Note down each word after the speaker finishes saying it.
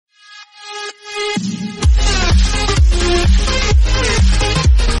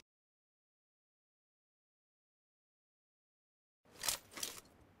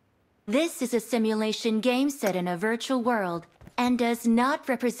This is a simulation game set in a virtual world and does not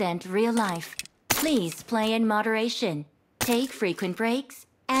represent real life. Please play in moderation, take frequent breaks,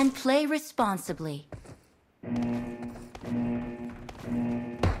 and play responsibly.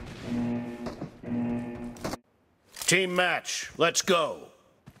 Team match, let's go.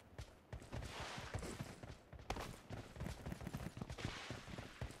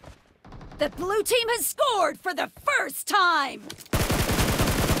 The blue team has scored for the first time!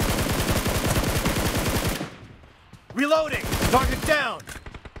 Reloading! Target down!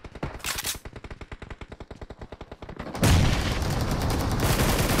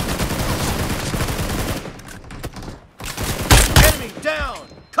 Enemy down!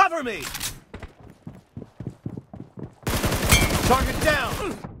 Cover me! Target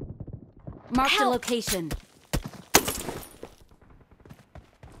down! Mark the location.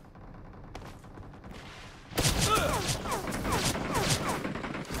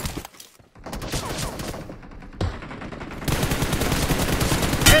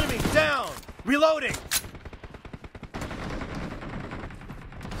 Enemy down! Reloading!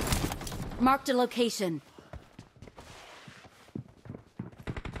 Marked a location.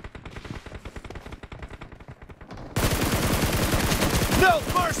 No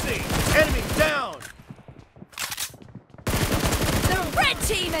mercy! Enemy down! The red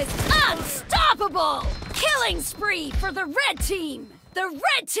team is unstoppable! Killing spree for the red team! The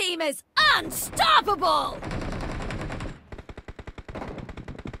red team is unstoppable!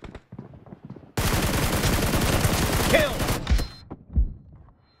 Kill!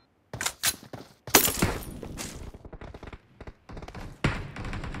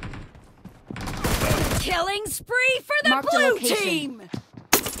 Killing spree for the Marked a blue location. team!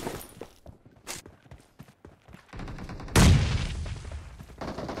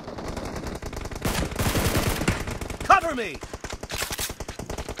 Cover me!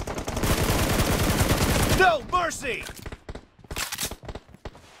 No mercy!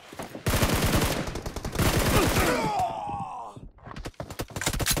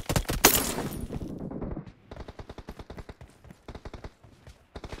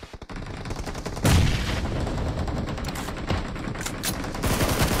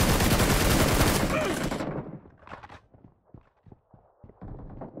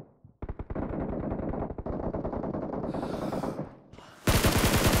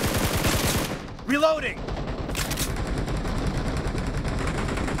 Reloading!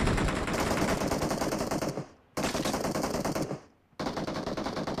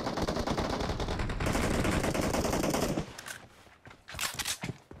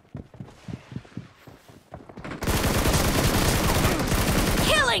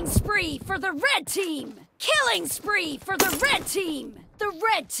 Killing spree for the red team! Killing spree for the red team! The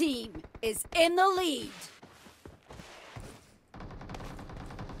red team is in the lead.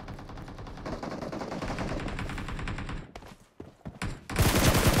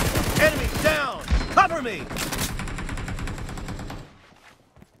 Enemy down! Cover me!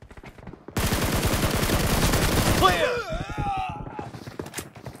 Clear!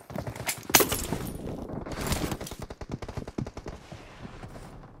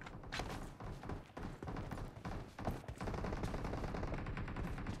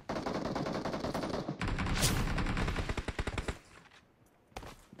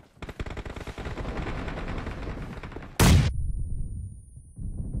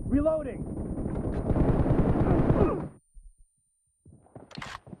 Reloading!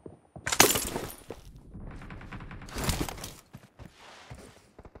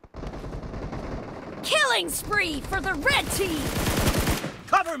 Killing spree for the red team!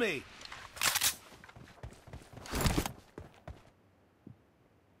 Cover me!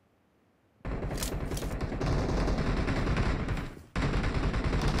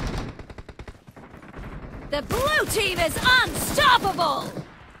 The blue team is unstoppable!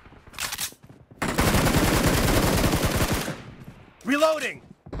 Reloading!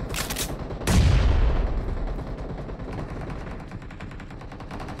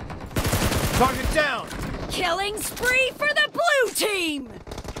 Target down! Killing spree for the blue team!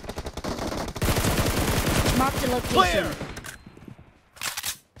 Marked a location. Clear!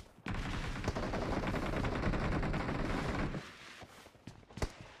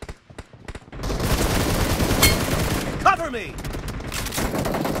 Cover me!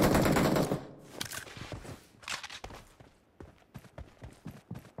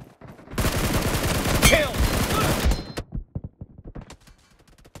 Kill!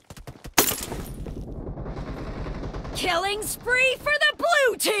 Killing spree for the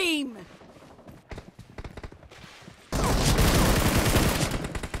blue team!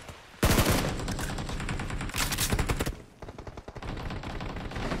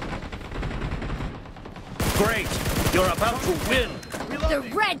 Great! You're about to win! The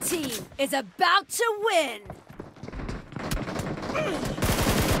red team is about to win!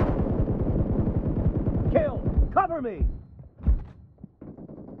 Kill! Cover me!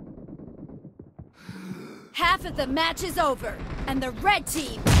 Half of the match is over, and the red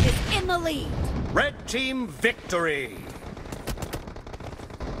team is in the lead. Red team victory!